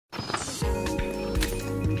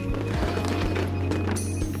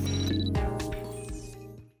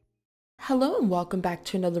Hello and welcome back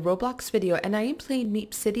to another Roblox video, and I am playing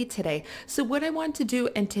MeepCity today. So what I wanted to do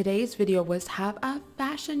in today's video was have a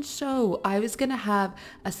fashion show. I was gonna have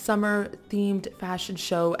a summer themed fashion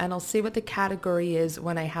show, and I'll say what the category is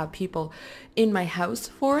when I have people in my house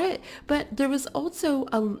for it. But there was also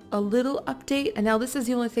a little update, and now this is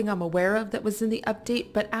the only thing I'm aware of that was in the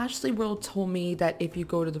update, but Ashley World told me that if you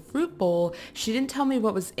go to the fruit bowl, she didn't tell me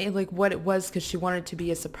what was what it was because she wanted it to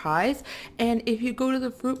be a surprise. And if you go to the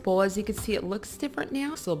fruit bowl, as you can see, it looks different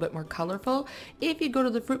now. It's a little bit more colorful. If you go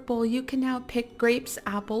to the fruit bowl, you can now pick grapes,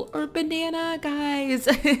 apple, or banana, guys.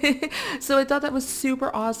 So I thought that was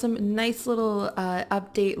super awesome. Nice little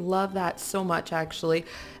update. Love that so much, actually.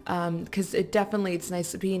 Because it's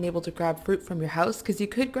nice being able to grab fruit from your house, because you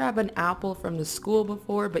could grab an apple from the school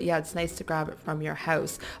before, but yeah, it's nice to grab it from your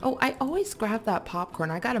house. Oh, I always grab that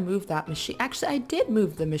popcorn. I gotta move that machine. Actually, I did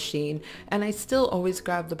move the machine, and I still always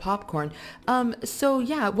grab the popcorn. So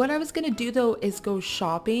yeah, what I was gonna do though is go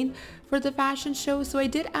shopping for the fashion show. So I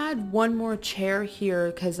did add one more chair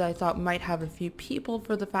here because I thought might have a few people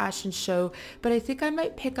for the fashion show, but I think I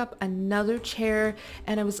might pick up another chair,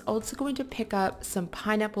 and I was also going to pick up some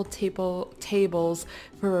pineapple tables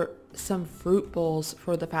for some fruit bowls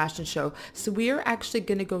for the fashion show. So we are actually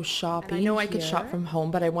going to go shopping. I know I could shop from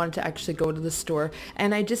home, but I wanted to actually go to the store,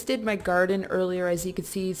 and I just did my garden earlier, as you can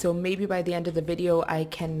see, so maybe by the end of the video I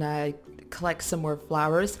can collect some more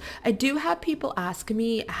flowers. I do have people asking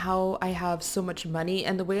me how I have so much money,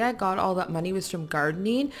 and the way I got all that money was from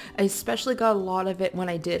gardening. I especially got a lot of it when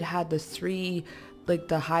I had the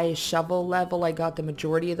the highest shovel level. I got the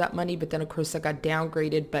majority of that money, but then of course I got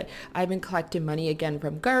downgraded. But I've been collecting money again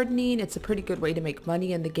from gardening. It's a pretty good way to make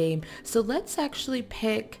money in the game. So let's actually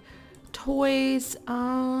pick toys.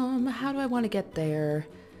 How do I want to get there?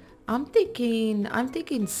 I'm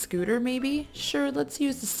thinking scooter maybe. Sure, let's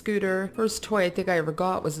use the scooter. First toy I think I ever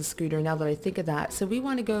got was a scooter, now that I think of that. So we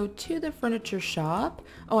want to go to the furniture shop.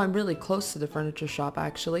 Oh, I'm really close to the furniture shop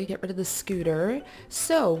actually. Get rid of the scooter.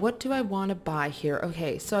 So what do I want to buy here?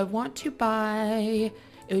 Okay, so I want to buy,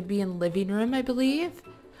 it would be in living room, I believe.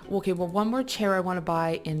 Okay, well, one more chair I want to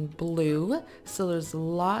buy in blue. So there's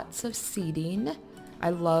lots of seating.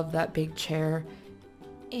 I love that big chair.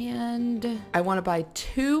 And I want to buy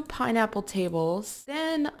 2 pineapple tables.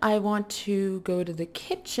 Then I want to go to the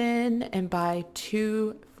kitchen and buy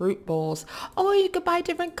 2 fruit bowls. Oh, you could buy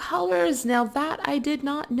different colors. Now that I did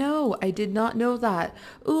not know. I did not know that.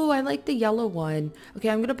 Ooh, I like the yellow one. Okay,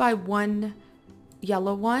 I'm going to buy 1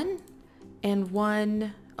 yellow one and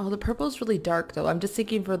 1... Oh, the purple is really dark though. I'm just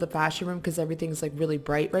thinking for the fashion room because everything's like really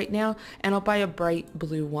bright right now. And I'll buy a bright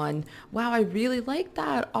blue one. Wow, I really like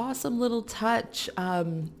that. Awesome little touch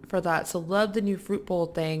for that. So love the new fruit bowl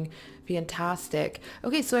thing. Fantastic.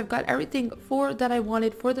 Okay, so I've got everything that I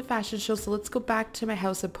wanted for the fashion show. So let's go back to my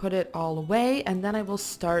house and put it all away. And then I will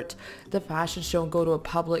start the fashion show and go to a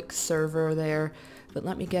public server there. But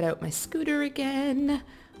let me get out my scooter again.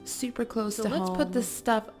 Super close to home. Let's put this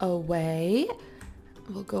stuff away.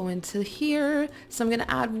 We'll go into here. So I'm going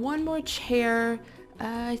to add one more chair.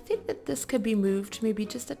 I think that this could be moved maybe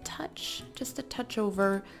just a touch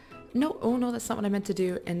over. No, oh no, that's not what I meant to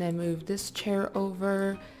do. And then move this chair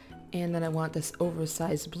over. And then I want this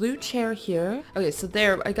oversized blue chair here. Okay, so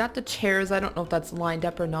there, I got the chairs. I don't know if that's lined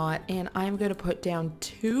up or not. And I'm going to put down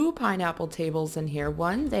 2 pineapple tables in here.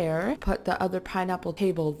 One there. Put the other pineapple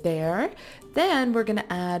table there. Then we're going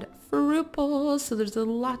to add fruit bowls. So there's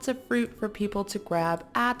lots of fruit for people to grab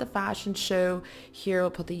at the fashion show. Here,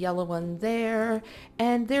 we'll put the yellow one there.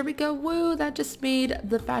 And there we go. Woo, that just made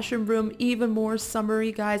the fashion room even more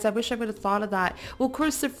summery, guys. I wish I would have thought of that. Well, of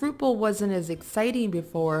course, the fruit bowl wasn't as exciting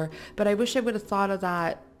before, but I wish I would have thought of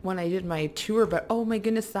that when I did my tour. But oh my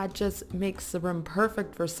goodness, that just makes the room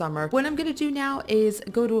perfect for summer. What I'm gonna do now is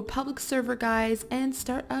go to a public server, guys, and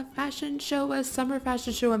start a fashion show, a summer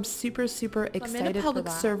fashion show. I'm super excited. I'm in a public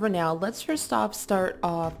server now. Let's first off start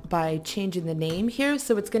off by changing the name here.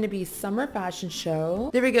 So it's gonna be summer fashion show.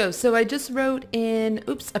 There we go. So I just wrote in,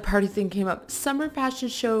 oops, a party thing came up. Summer fashion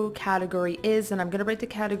show category is, and I'm gonna write the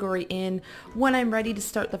category in when I'm ready to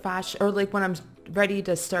start the fashion, or like when I'm ready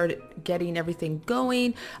to start getting everything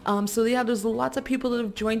going. So yeah, there's lots of people that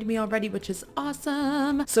have joined me already, which is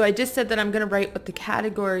awesome. So I just said that I'm gonna write what the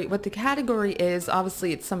category is.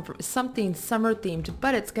 Obviously it's something summer themed,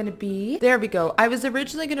 but it's gonna be, there we go. I was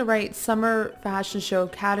originally gonna write summer fashion show,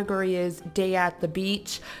 category is day at the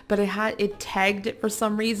beach, but it tagged it for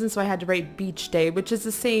some reason, so I had to write beach day, which is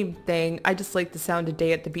the same thing. I just like the sound of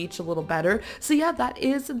day at the beach a little better. So yeah, that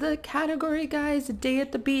is the category, guys, day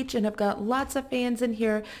at the beach, and I've got lots of fans in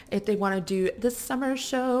here. If they want to do the summer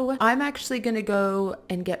show. I'm actually going to go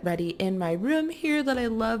and get ready in my room here that I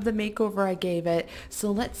love the makeover I gave it. So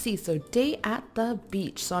let's see. So day at the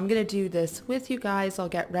beach. So I'm going to do this with you guys. I'll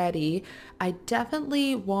get ready. I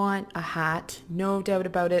definitely want a hat. No doubt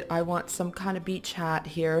about it. I want some kind of beach hat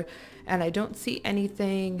here. And I don't see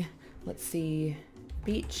anything. Let's see.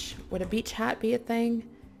 Beach. Would a beach hat be a thing?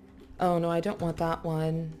 Oh no, I don't want that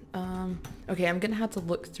one. Okay, I'm gonna have to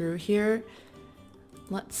look through here.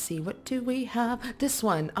 Let's see, what do we have? This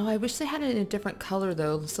one. Oh, I wish they had it in a different color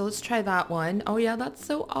though. So let's try that one. Oh yeah, that's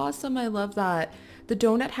so awesome. I love that. The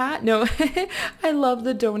donut hat? No, I love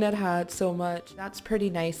the donut hat so much. That's pretty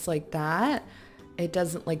nice like that. It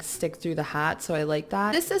doesn't like stick through the hat, so I like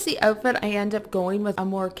that. This is the outfit I end up going with. A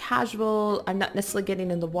more casual, I'm not necessarily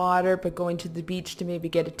getting in the water, but going to the beach to maybe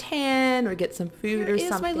get a tan or get some food or something.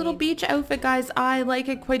 Here's my little beach outfit, guys. I like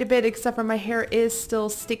it quite a bit, except for my hair is still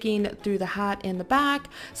sticking through the hat in the back.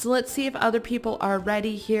 So let's see if other people are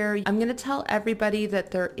ready here. I'm gonna tell everybody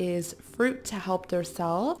that there is fruit to help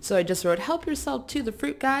themselves. So I just wrote help yourself to the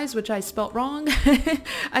fruit, guys, which I spelt wrong.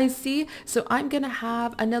 I see. So I'm gonna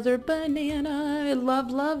have another banana. I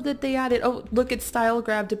love that they added, oh look, at Style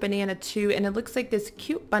grabbed a banana too, and it looks like this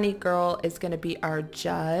cute bunny girl is gonna be our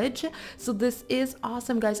judge. So this is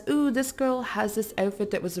awesome, guys. Ooh, this girl has this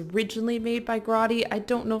outfit that was originally made by Grotty. I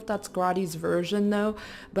don't know if that's Grotty's version though,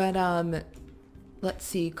 but let's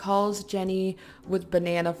see, calls Jenni with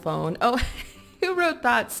banana phone. Oh, who wrote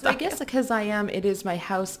that stuff? I guess because it is my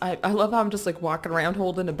house. I love how I'm just like walking around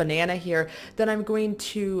holding a banana here. Then I'm going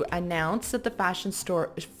to announce that the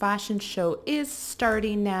fashion show is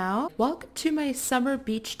starting now. Welcome to my summer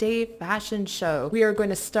beach day fashion show. We are going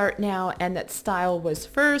to start now, and that Style was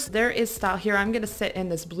first. There is Style here. I'm going to sit in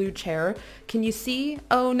this blue chair. Can you see?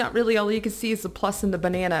 Oh, not really. All you can see is the plus in the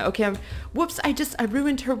banana. Okay, whoops. I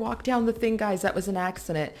ruined her walk down the thing, guys. That was an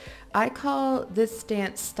accident. I call this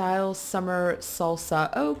dance Style summer salsa.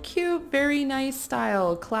 Oh, cute. Very nice.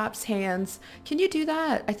 Style. Claps hands. Can you do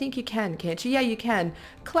that? I think you can, can't you? Yeah, you can.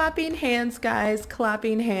 Clapping hands, guys.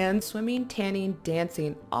 Clapping hands. Swimming, tanning,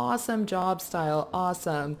 dancing. Awesome job, Style.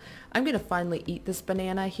 Awesome. I'm going to finally eat this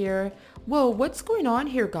banana here. Whoa, what's going on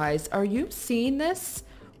here, guys? Are you seeing this?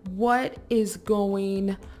 What is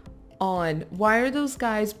going on? Why are those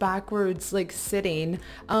guys backwards like sitting?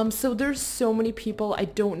 So there's so many people. I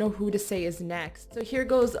don't know who to say is next. So here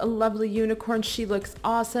goes a lovely unicorn. She looks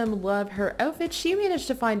awesome. Love her outfit. She managed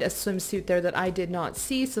to find a swimsuit there that I did not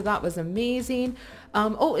see, so that was amazing.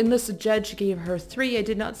 Oh, and this judge gave her 3. I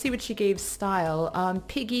did not see what she gave Style.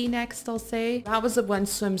 Piggy next, I'll say. That was the one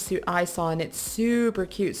swimsuit I saw, and it's super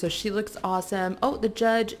cute, so she looks awesome. Oh, the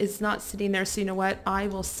judge is not sitting there, so you know what? I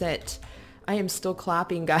will sit. I am still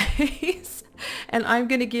clapping, guys. And I'm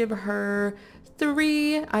going to give her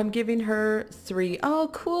 3. I'm giving her 3. Oh,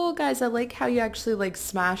 cool, guys. I like how you actually like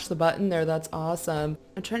smash the button there. That's awesome.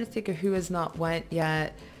 I'm trying to think of who has not went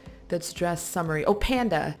yet. That's dress summary. Oh,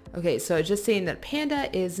 Panda. Okay, so just saying that Panda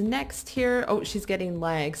is next here. Oh, she's getting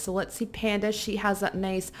legs. So let's see Panda. She has that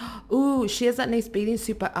nice, ooh, she has that nice bathing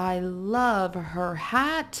suit, but I love her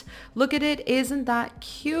hat. Look at it. Isn't that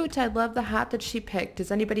cute? I love the hat that she picked. Is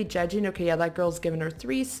anybody judging? Okay, yeah, that girl's giving her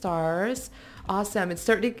 3 stars. Awesome. It's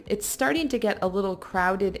starting to get a little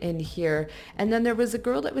crowded in here. And then there was a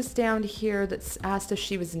girl that was down here that's asked if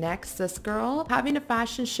she was next. This girl. Having a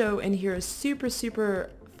fashion show in here is super,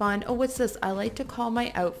 super fun. Oh, what's this? I like to call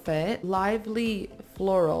my outfit Lively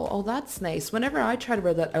Floral. Oh, that's nice. Whenever I try to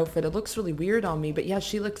wear that outfit, it looks really weird on me, but yeah,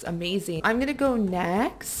 she looks amazing. I'm gonna go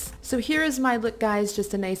next. So here is my look, guys.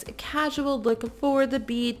 Just a nice casual look for the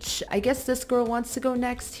beach. I guess this girl wants to go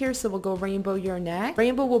next here, so we'll go Rainbow, you're next.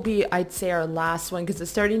 Rainbow will be, I'd say, our last one because it's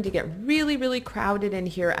starting to get really, really crowded in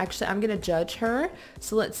here. Actually, I'm gonna judge her.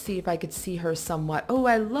 So let's see if I could see her somewhat. Oh,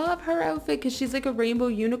 I love her outfit because she's like a rainbow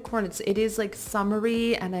unicorn. It is like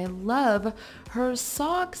summery, and I love her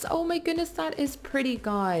socks. Oh my goodness, that is pretty,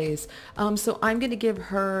 guys. So I'm gonna give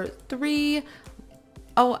her 3.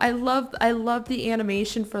 Oh, I love the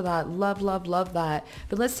animation for that. Love that.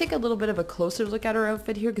 But let's take a little bit of a closer look at her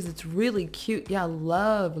outfit here because it's really cute. Yeah,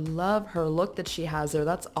 love her look that she has there.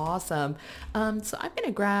 That's awesome. So I'm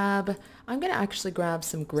gonna actually grab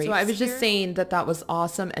some grapes. So I was just saying that was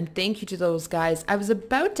awesome, and thank you to those guys. I was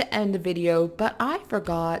about to end the video, but I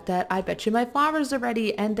forgot that I bet you my flowers are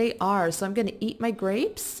ready, and they are. So I'm gonna eat my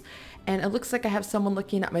grapes. And it looks like I have someone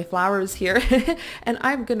looking at my flowers here. And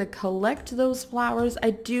I'm going to collect those flowers. I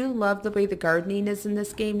do love the way the gardening is in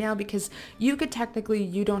this game now because you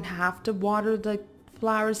don't have to water the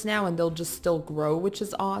flowers now and they'll just still grow, which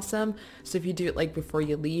is awesome. So if you do it like before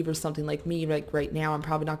you leave or something like me, like right now, I'm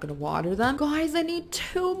probably not going to water them. Guys, I need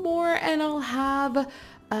 2 more and I'll have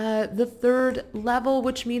the third level,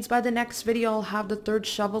 which means by the next video I'll have the third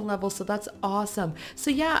shovel level, so that's awesome. So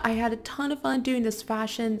yeah, I had a ton of fun doing this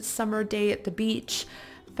fashion summer day at the beach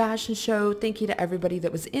fashion show. Thank you to everybody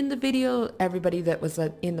that was in the video, everybody that was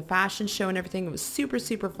in the fashion show and everything. It was super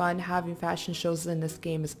fun. Having fashion shows in this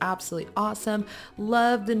game is absolutely awesome.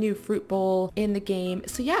 Love the new fruit bowl in the game.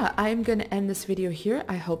 So yeah, I'm gonna end this video here.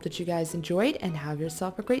 I hope that you guys enjoyed and have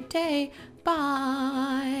yourself a great day.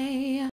 Bye.